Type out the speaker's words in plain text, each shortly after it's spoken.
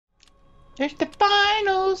There's the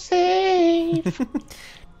final save.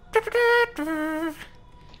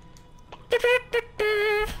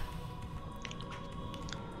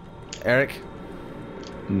 Eric?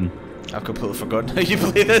 I've completely forgotten how you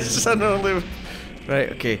play this. I don't know.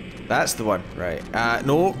 Right, okay. That's the one. Right.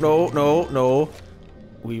 No.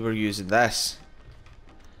 We were using this.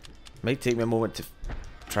 Might take me a moment to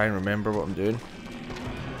try and remember what I'm doing.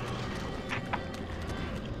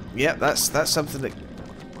 Yep, that's something that...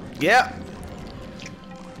 Yeah!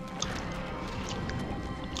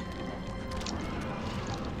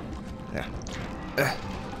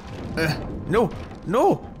 No!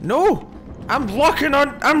 I'm locking!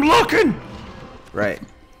 Right.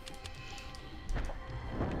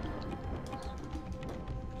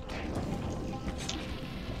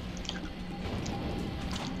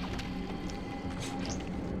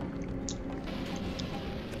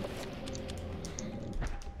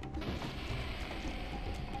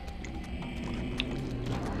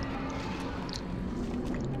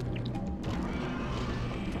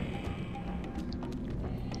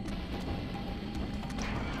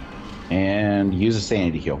 And use a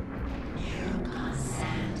sanity heal.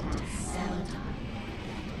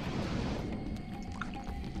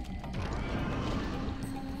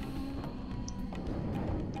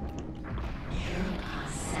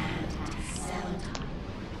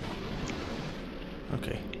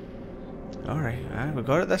 Okay. Alright, we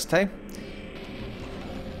got it this time.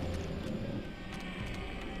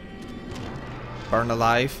 Burn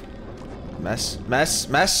alive. Miss.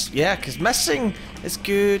 Yeah, because missing is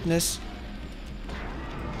goodness.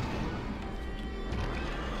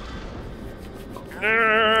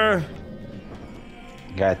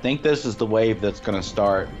 Yeah, I think this is the wave that's going to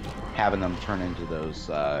start having them turn into those.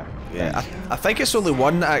 Yeah, I think it's only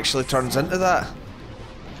one that actually turns into that.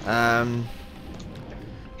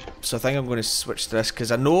 So I think I'm going to switch to this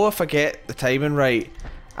because I know if I get the timing right,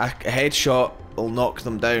 a headshot will knock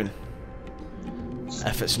them down.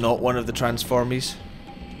 If it's not one of the transformies.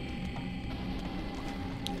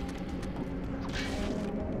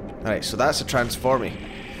 Alright, so that's a transformy.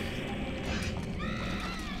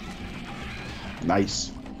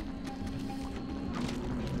 Nice.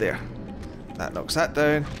 There. That knocks that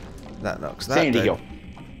down. That knocks that Sandy down. heal.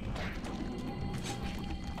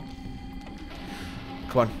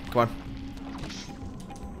 Come on.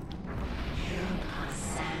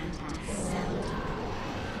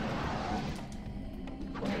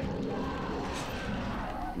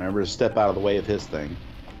 Remember to step out of the way of his thing.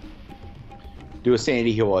 Do a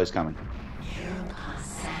sanity heal while he's coming.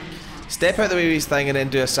 Step out the way of his thing and then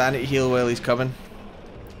do a sanity heal while he's coming.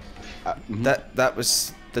 That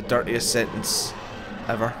was the dirtiest sentence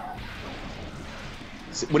ever.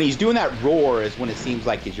 When he's doing that roar is when it seems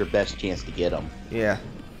like it's your best chance to get him. Yeah.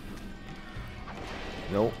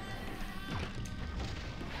 Nope.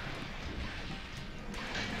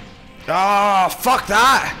 Oh, fuck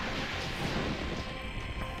that!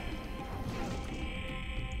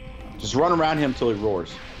 Just run around him till he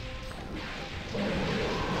roars.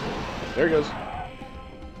 There he goes.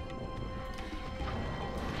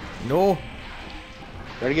 No.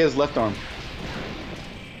 Try to get his left arm.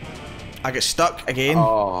 I get stuck again.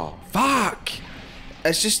 Oh. Fuck!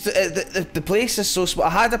 It's just the place is so small. I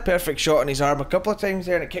had a perfect shot on his arm a couple of times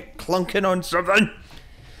there and it kept clunking on something.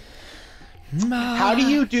 How do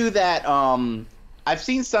you do that? I've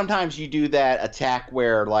seen sometimes you do that attack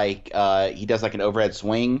where like he does like an overhead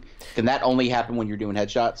swing. Can that only happen when you're doing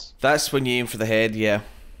headshots? That's when you aim for the head, yeah.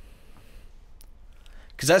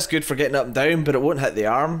 Because that's good for getting up and down, but it won't hit the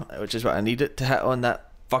arm, which is what I need it to hit on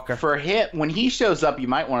that fucker. For a hit, when he shows up, you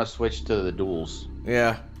might want to switch to the duels.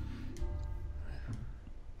 Yeah.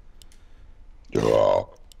 So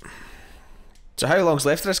how long's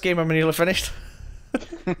left of this game? Am I nearly finished?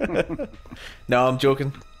 No, I'm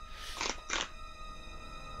joking.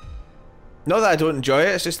 Not that I don't enjoy it,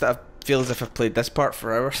 it's just that I feel as if I've played this part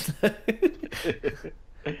for hours.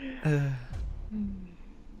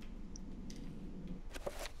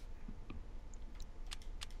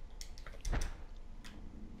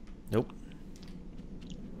 Nope.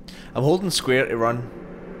 I'm holding square to run.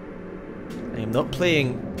 I am not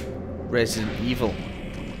playing Resident Evil.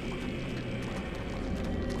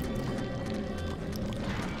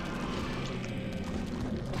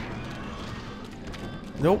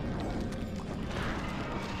 Nope.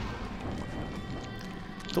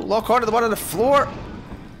 Don't lock onto the one on the floor.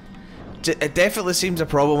 It definitely seems a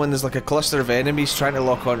problem when there's like a cluster of enemies trying to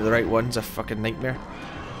lock onto the right one's a fucking nightmare.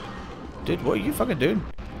 Dude, what are you fucking doing?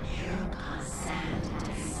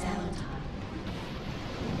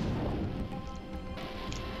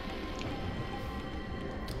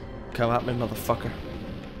 Come at me, motherfucker.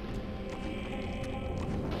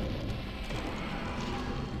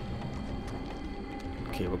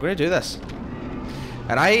 Okay, we're going to do this.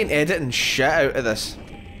 And I ain't editing shit out of this.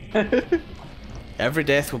 Every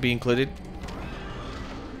death will be included.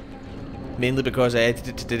 Mainly because I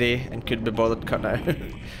edited it today and couldn't be bothered cutting it out.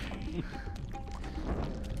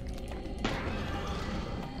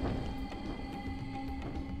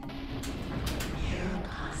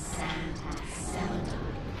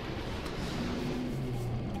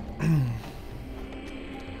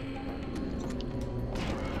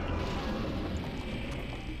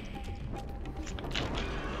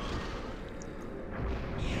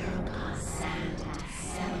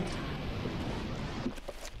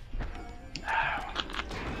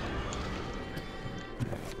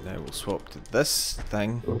 Now we'll swap to this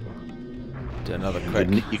thing. Do another quick.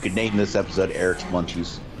 You could name this episode Eric's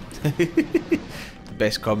Munchies. The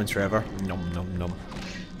best comments ever. Nom nom nom.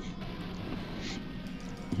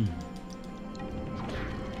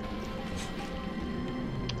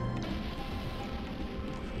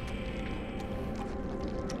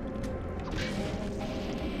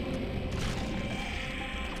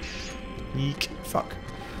 Eek. Fuck.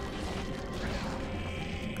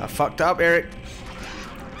 I fucked up, Eric.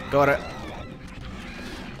 Got it.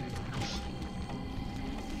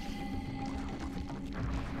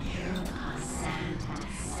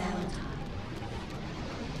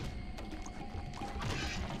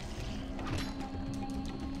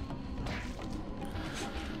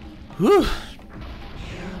 Whew.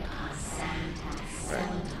 Right.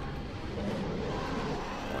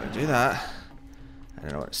 I want to do that. And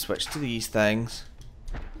then I want to switch to these things.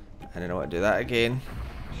 And then I want to do that again.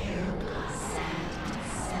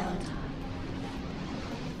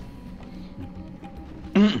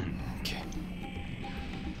 Okay.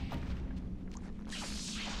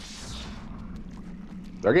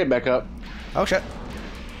 They're getting back up. Oh shit.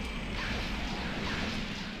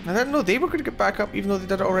 I didn't know they were going to get back up even though they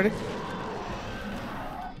did it already.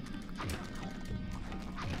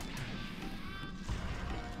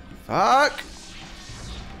 Fuck!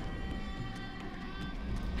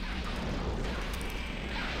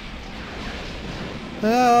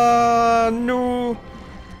 No!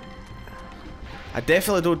 I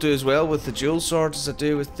definitely don't do as well with the dual swords as I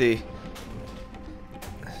do with the...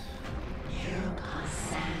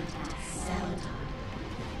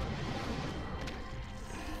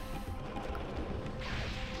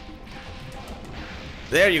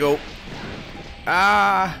 There you go.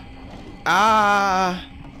 Ah! Ah!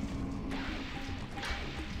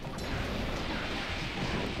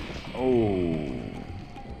 Oh.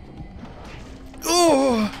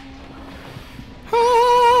 Oh! Ah!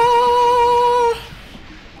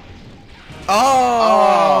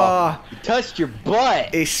 Oh! You touched your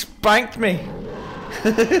butt. He spanked me.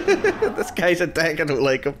 This guy's a dick. I don't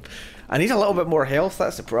like him. I need a little bit more health.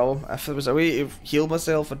 That's the problem. If there was a way to heal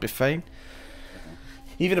myself, I'd be fine.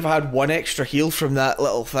 Even if I had one extra heal from that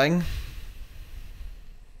little thing.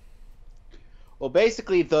 Well,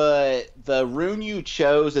 basically, the rune you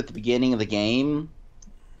chose at the beginning of the game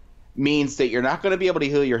means that you're not going to be able to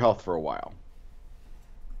heal your health for a while.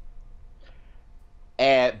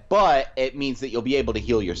 But it means that you'll be able to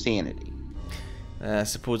heal your sanity. I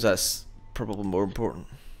suppose that's probably more important.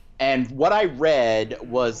 And what I read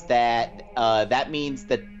was that that means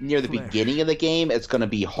that near the beginning of the game, it's going to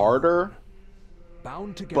be harder.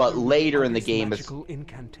 But later in the game, it's...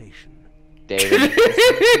 David.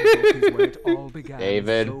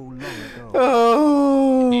 David.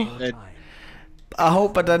 Oh. David. I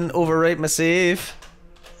hope I didn't overwrite my save.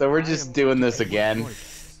 So we're just doing this again.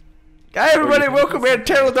 Hi everybody, welcome to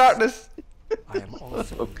Eternal Darkness. I am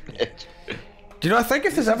also Do you know, I think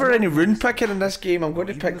if there's ever any rune picking in this game, I'm going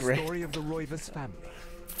to pick red.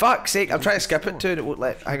 Fuck's sake, I'm trying to skip it too and it won't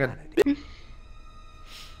let... Hang on.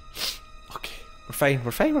 Okay,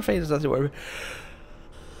 we're fine, there's nothing to worry about.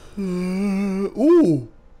 Ooh!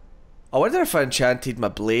 I wonder if I enchanted my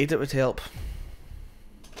blade it would help.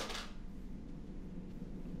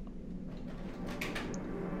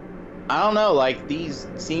 I don't know, like, these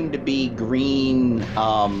seem to be green,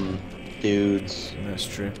 dudes. That's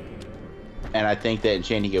true. And I think that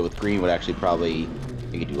enchanting it with green would actually probably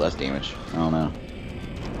make it do less damage. I don't know.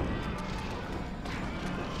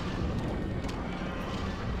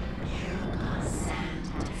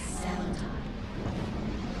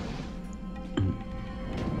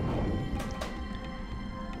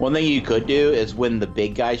 One thing you could do is when the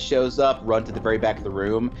big guy shows up, run to the very back of the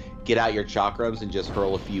room, get out your chakrams, and just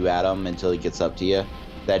hurl a few at him until he gets up to you.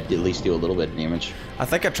 That'd at least do a little bit of damage. I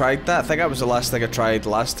think I tried that. I think that was the last thing I tried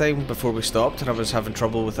last time before we stopped, and I was having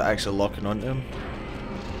trouble with it actually locking onto him.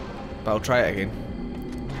 But I'll try it again.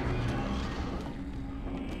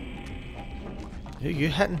 Who are you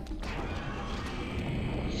hitting?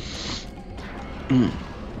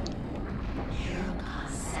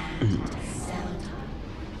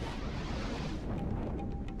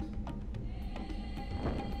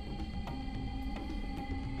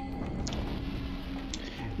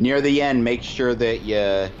 Near the end, make sure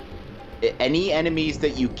that any enemies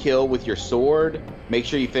that you kill with your sword, make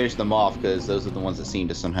sure you finish them off, because those are the ones that seem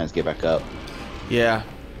to sometimes get back up. Yeah.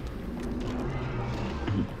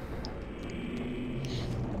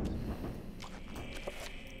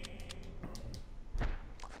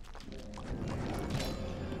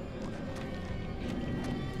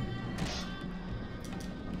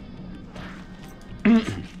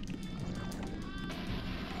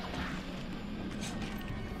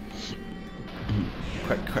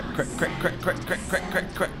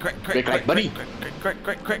 Quick, buddy.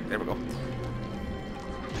 Quick. There we go.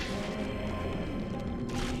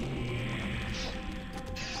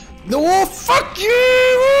 No, fuck you!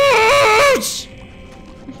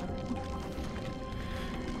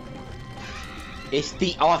 It's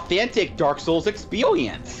the authentic Dark Souls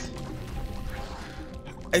experience.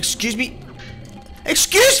 Excuse me?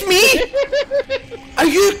 Excuse me? Are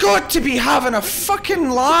you got to be having a fucking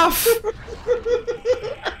laugh?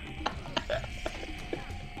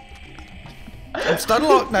 I'm stun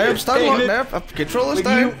locked now, Controller's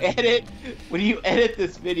down. When you edit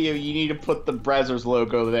this video, you need to put the Brazzers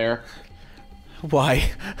logo there.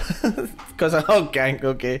 Why? Because I'm all gank,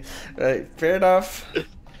 okay. Right, fair enough.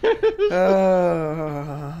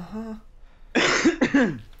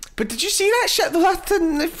 But did you see that shit though? That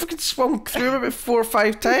thing, they fucking swung through about 4 or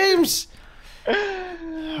 5 times.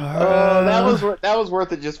 That was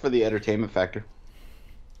worth it just for the entertainment factor.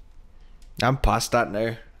 I'm past that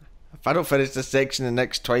now. If I don't finish this section the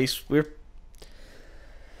next twice, we're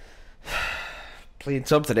playing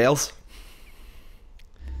something else.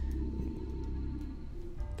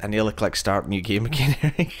 I nearly click start new game again,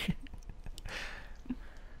 Eric.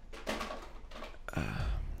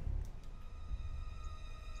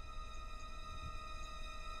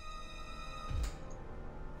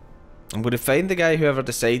 I'm going to find the guy who ever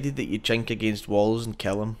decided that you chink against walls and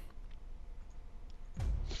kill him.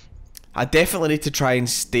 I definitely need to try and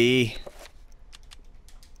stay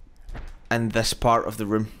in this part of the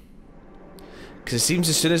room. Because it seems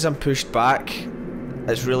as soon as I'm pushed back,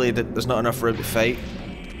 it's really, there's not enough room to fight.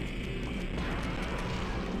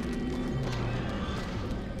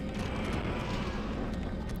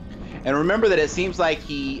 And remember that it seems like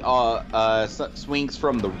he swings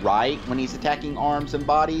from the right when he's attacking arms and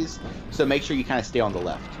bodies, so make sure you kind of stay on the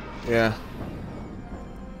left. Yeah.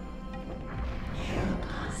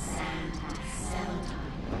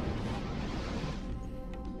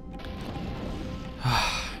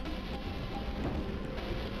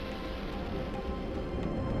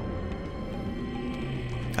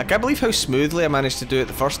 I can't believe how smoothly I managed to do it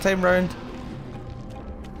the first time round.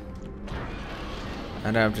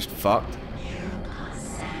 And now I'm just fucked.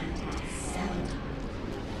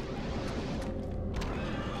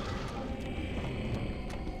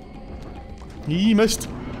 He missed.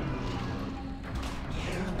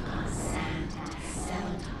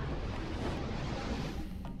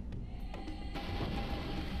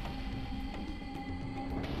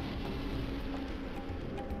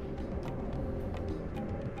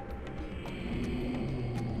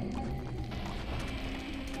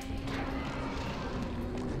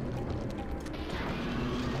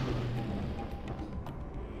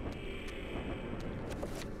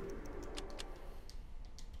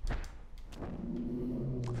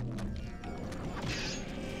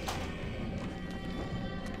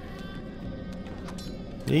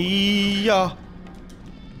 Yeah.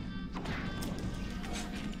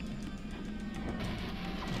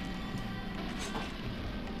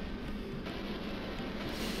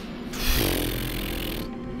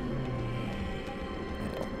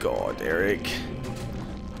 Oh God, Eric.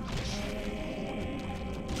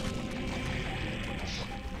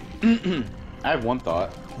 I have one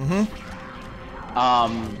thought.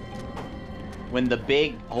 When the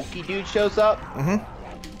big hulky dude shows up,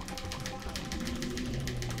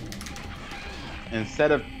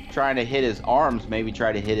 instead of trying to hit his arms, maybe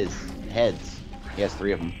try to hit his heads. He has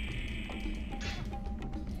 3 of them.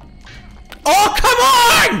 Oh, come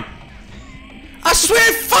on! I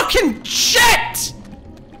swear fucking shit!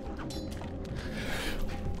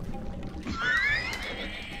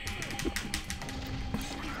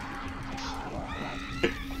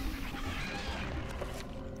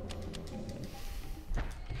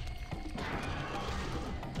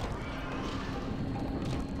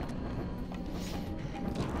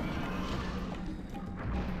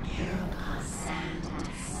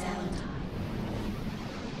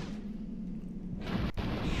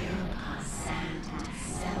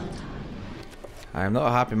 I am not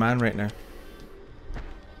a happy man right now.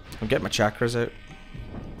 I'm getting my chakras out.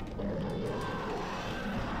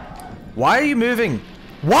 Why are you moving?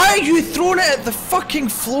 Why are you throwing it at the fucking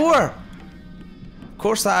floor? Of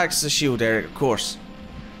course that acts as a shield, Eric, of course.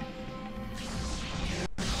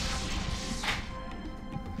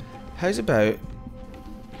 How's about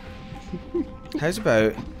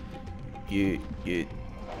you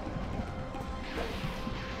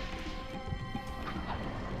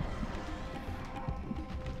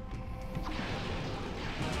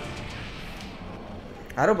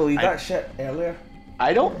I don't believe that shit earlier.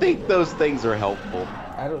 I don't think those things are helpful.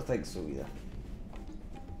 I don't think so either.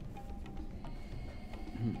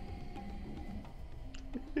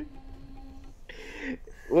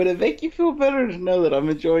 Would it make you feel better to know that I'm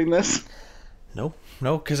enjoying this? No,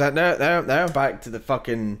 because now I'm back to the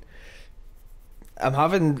fucking. I'm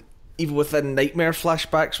having even within nightmare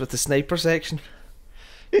flashbacks with the sniper section.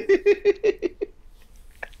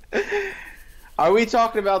 Are we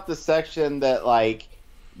talking about the section that like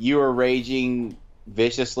you were raging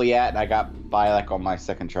viciously at, and I got by like on my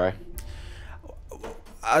second try?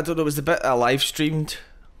 I don't know. It was the bit I live streamed,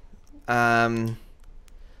 and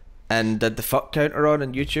did the fuck counter on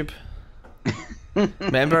YouTube.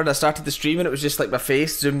 Remember, and I started the stream and it was just like my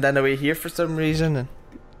face zoomed in away here for some reason,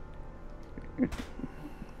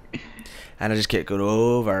 and I just kept going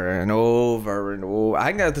over and over and over. I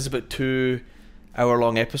think that there's about 2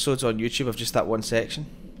 hour-long episodes on YouTube of just that one section.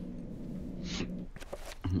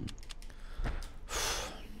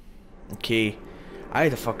 Okay, I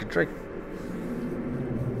had a fucking drink.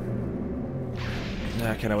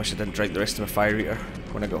 I kinda wish I didn't drink the rest of my fire eater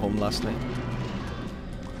when I got home last night.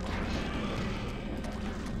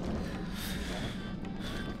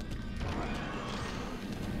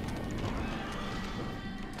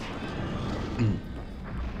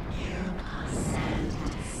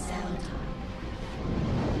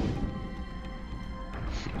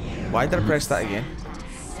 Why did I press that again?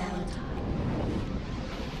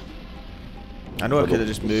 I know I could have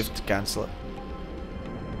just moved to cancel it.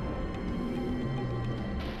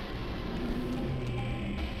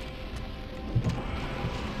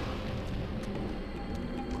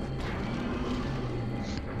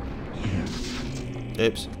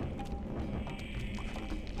 Oops.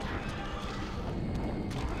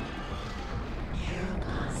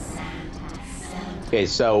 Okay,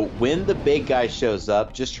 so when the big guy shows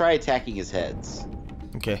up, just try attacking his heads.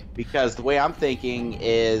 Okay. Because the way I'm thinking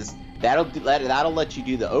is that'll let you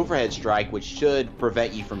do the overhead strike, which should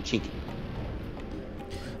prevent you from chinking.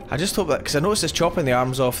 I just hope that, because I noticed it's chopping the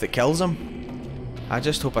arms off that kills him. I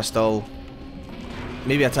just hope I still...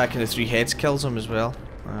 Maybe attacking the 3 heads kills him as well.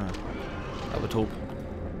 I would hope.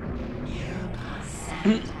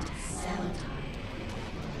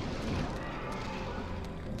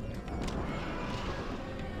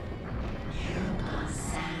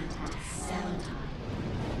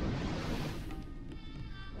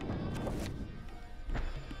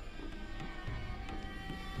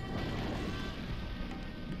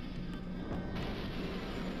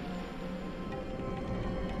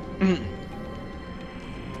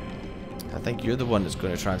 I think you're the one that's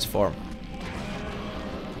going to transform.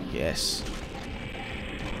 Yes.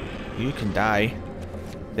 You can die.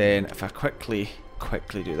 Then if I quickly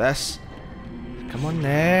do this. Come on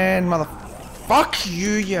then, mother... Fuck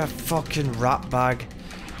you, you fucking rat bag.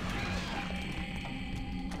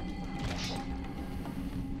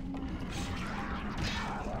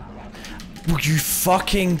 Will you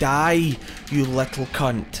fucking die, you little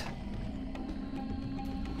cunt.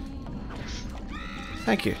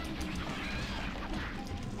 Thank you.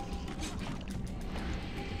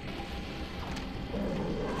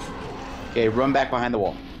 Okay, run back behind the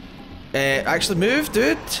wall. Actually move,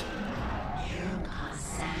 dude.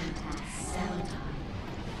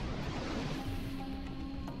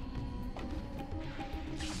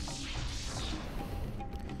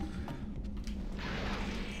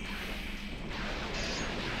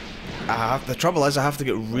 The trouble is I have to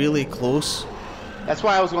get really close. That's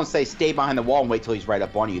why I was going to say stay behind the wall and wait till he's right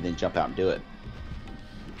up on you, then jump out and do it.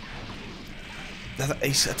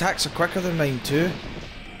 His attacks are quicker than mine too.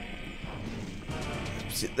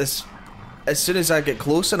 See, this, as soon as I get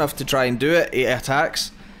close enough to try and do it, it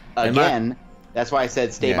attacks. Again, that's why I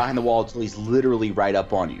said stay behind the wall until he's literally right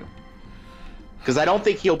up on you. Because I don't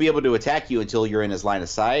think he'll be able to attack you until you're in his line of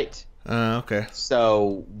sight. Okay.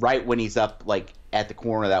 So right when he's up, like at the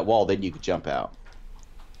corner of that wall, then you could jump out.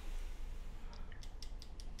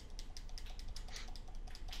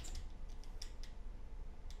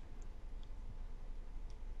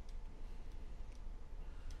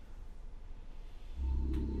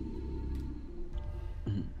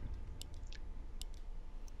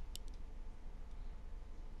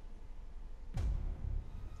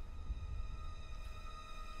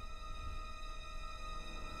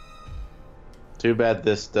 Too bad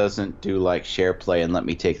this doesn't do like share play and let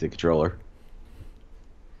me take the controller.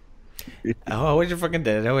 Oh, I wish I fucking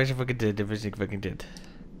did. I wish I fucking did. I wish I fucking did.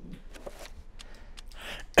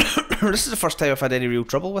 This is the first time I've had any real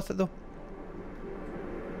trouble with it, though.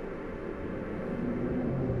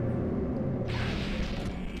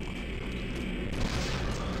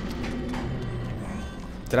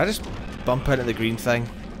 Did I just bump into the green thing?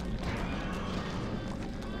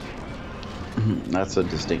 That's a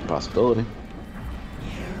distinct possibility.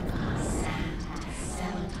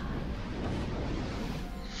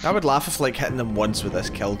 I would laugh if like hitting them once with this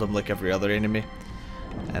killed him like every other enemy,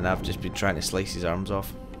 and I've just been trying to slice his arms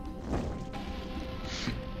off.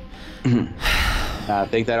 I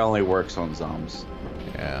think that only works on zombies.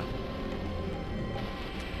 Yeah.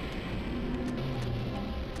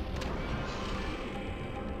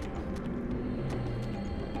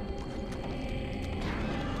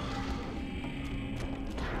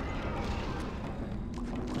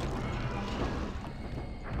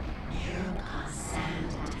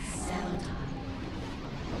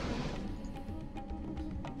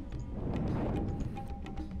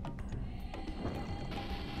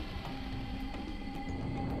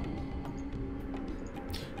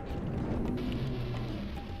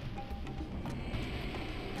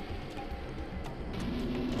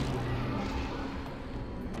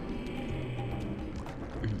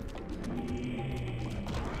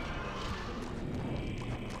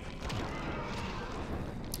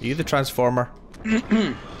 Are you the Transformer?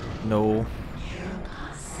 No.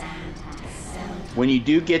 When you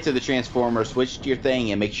do get to the Transformer, switch to your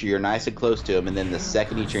thing and make sure you're nice and close to him, and then the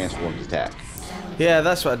second he transforms, attack. Yeah,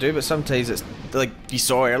 that's what I do, but sometimes it's like you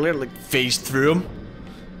saw earlier, like phase through him.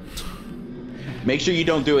 Make sure you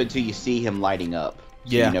don't do it until you see him lighting up. So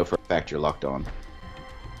Yeah. you know for a fact you're locked on.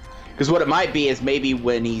 Because what it might be is maybe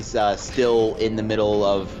when he's still in the middle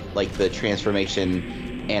of like the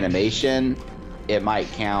transformation animation, it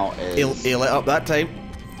might count as... He lit up that time.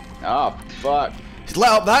 Oh, fuck. He's lit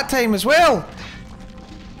up that time as well!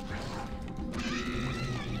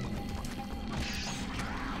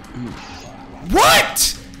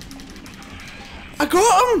 What?! I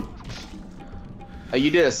got him! Oh, you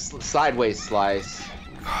did a sideways slice.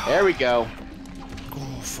 There we go.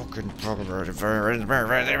 Oh, fucking... Hey,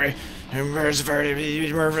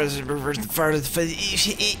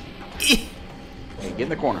 get in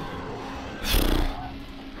the corner.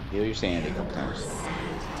 Heal your sanity a couple times.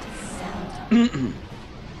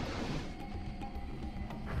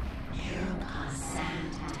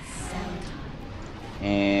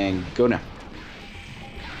 And go now.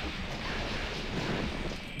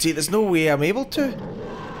 See, there's no way I'm able to.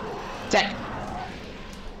 Attack!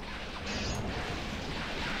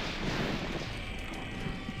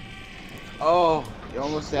 Oh, you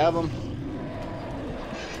almost have him.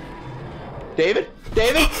 David?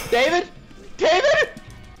 David? David? David?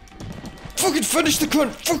 Fucking finish the cunt!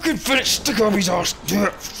 Fucking finish the gummies arse! Do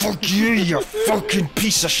it! Fuck you, you fucking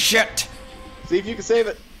piece of shit! See if you can save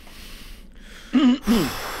it.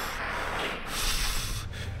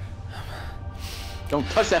 Don't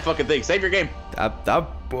touch that fucking thing. Save your game. I've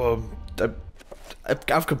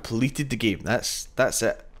completed the game. That's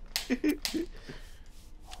it.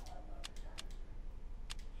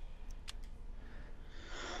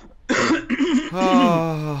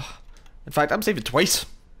 Oh. In fact, I'm saving twice.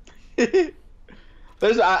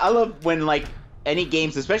 I love when like any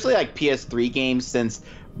games, especially like PS3 games, since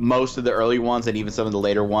most of the early ones and even some of the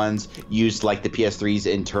later ones used like the PS3's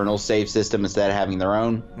internal save system instead of having their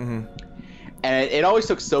own. Mm-hmm. And it always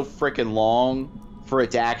took so freaking long for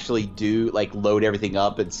it to actually do like load everything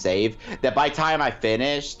up and save that by the time I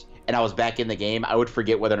finished and I was back in the game, I would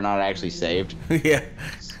forget whether or not I actually saved. Yeah.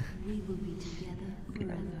 We will be together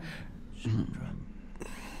forever.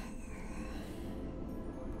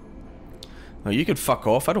 Well, you can fuck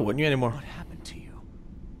off. I don't want you anymore. What happened to you?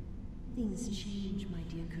 Things change, my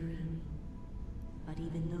dear Kareem. But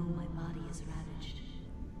even though my body is ravaged,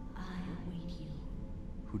 I await you.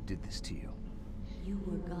 Who did this to you? You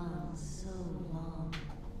were gone so long.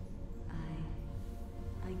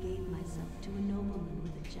 I gave myself to a nobleman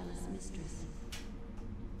with a jealous mistress.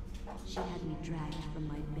 She had me dragged from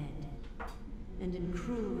my bed, and in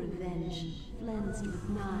cruel revenge, flensed with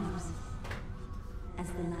knives. As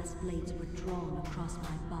the last blades were drawn across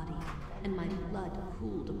my body, and my blood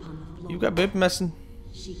pooled upon the floor. You got boob missing.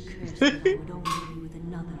 She cursed that I would only be with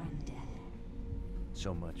another in death.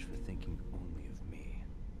 So much for thinking only of me.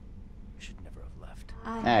 You should never have left.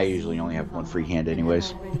 I usually only have one free hand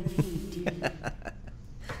anyways.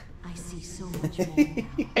 I see so much more now.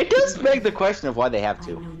 It does beg the question of why they have I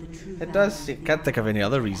to. know the true It does. value You can't think of any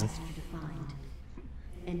other reason. must be defined.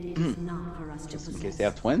 And it is not for us to In case possess. they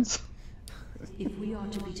have twins. If we are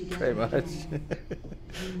to be together Pretty much. again,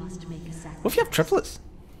 we must make a sacrifice. What if you have triplets?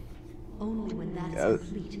 Only when that's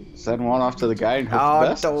complete. Send one off to the guy and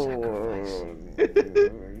hope for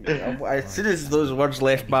the best. As soon as those words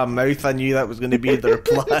left my mouth, I knew that was going to be the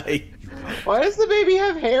reply. Why does the baby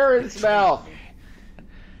have hair in its mouth?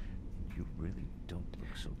 You really don't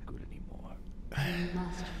look so good anymore. You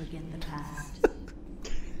must forget the past.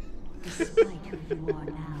 Despite who you are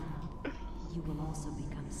now, you will also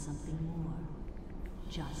become something more,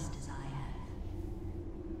 just as I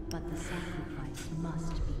have. But the sacrifice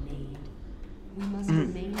must be made. We must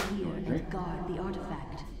remain here and guard the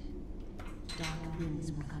artifact. Dark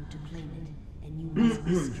winds will come to claim it, and you must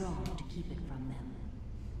be strong to keep it from them.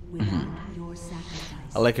 Without your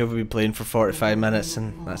sacrifice, I like how we've been playing for 45 minutes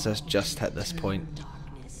and that's us just hit this point.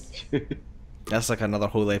 darkness. That's like another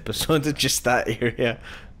whole episode of just that area.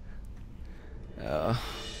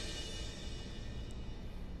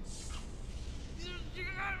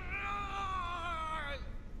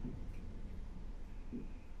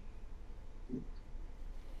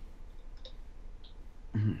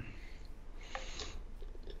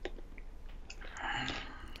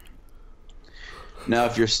 Now,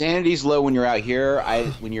 if your sanity's low when you're out here,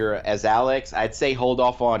 when you're as Alex, I'd say hold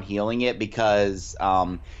off on healing it because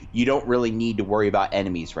you don't really need to worry about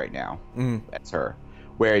enemies right now. That's her.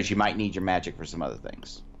 Whereas you might need your magic for some other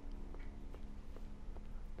things.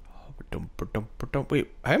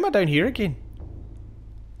 Wait, how am I down here again?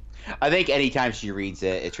 I think anytime she reads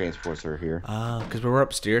it, it transports her here. Ah, because we were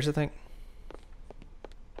upstairs, I think.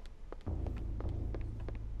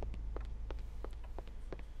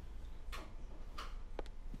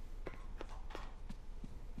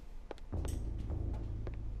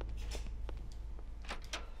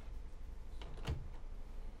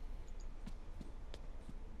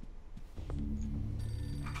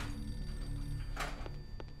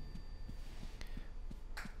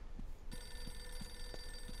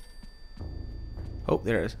 Oh,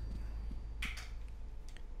 there it is.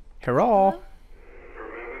 Hurrah!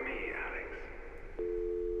 Remember me, Alex?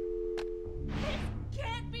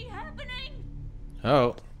 Can't be happening!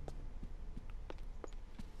 Oh.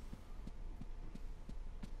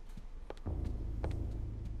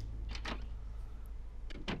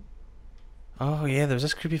 Oh yeah, there's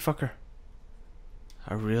this creepy fucker.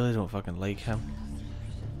 I really don't fucking like him.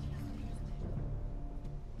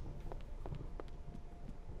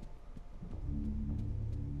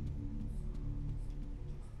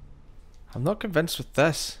 I'm not convinced with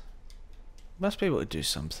this. Must be able to do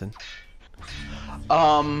something.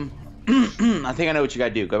 I think I know what you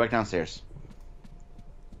gotta do. Go back downstairs.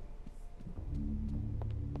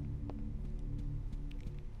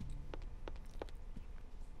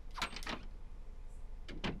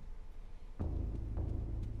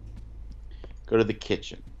 Go to the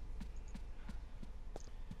kitchen.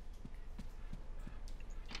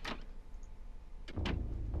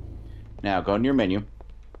 Now go into your menu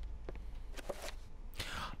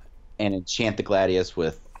and enchant the Gladius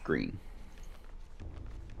with green.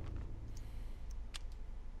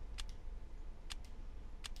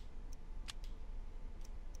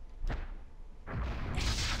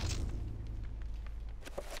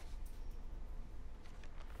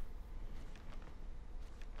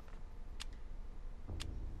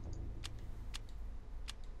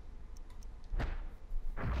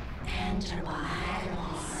 Enter by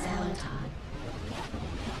cell time.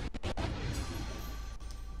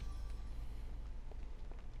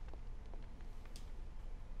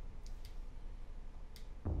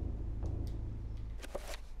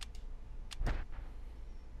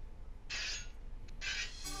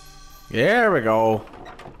 There we go.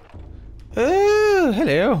 Oh,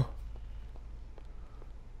 hello.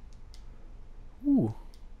 Ooh.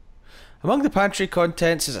 Among the pantry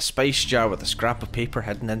contents is a spice jar with a scrap of paper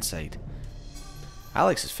hidden inside.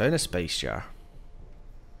 Alex has found a spice jar.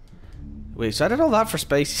 Wait, so I did all that for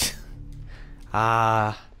spices?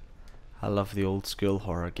 Ah, I love the old school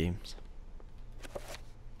horror games.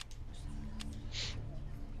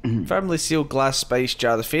 Firmly sealed glass spice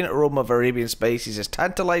jar. The faint aroma of Arabian spices is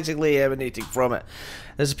tantalizingly emanating from it.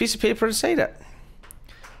 There's a piece of paper inside it.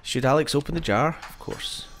 Should Alex open the jar? Of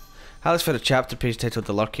course. Alex found a chapter page titled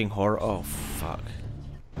The Lurking Horror. Oh, fuck.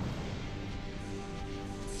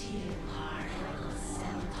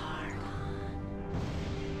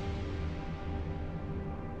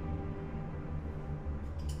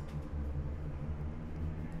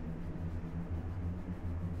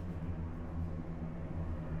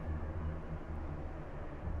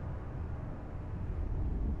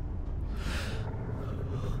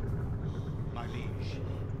 My liege,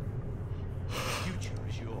 the future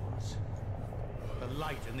is yours. The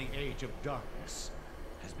light in the age of darkness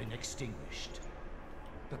has been extinguished.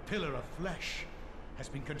 The pillar of flesh has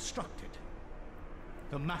been constructed.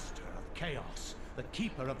 The master of chaos, the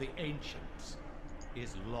keeper of the ancients,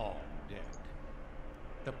 is long dead.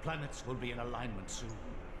 The planets will be in alignment soon.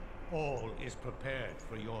 All is prepared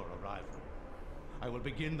for your arrival. I will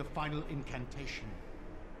begin the final incantation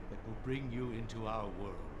that will bring you into our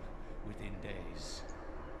world within days.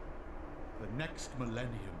 The next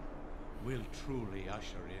millennium will truly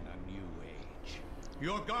usher in a new age.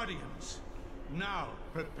 Your guardians, now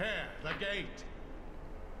prepare the gate!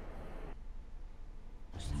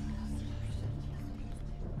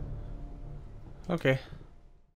 Okay.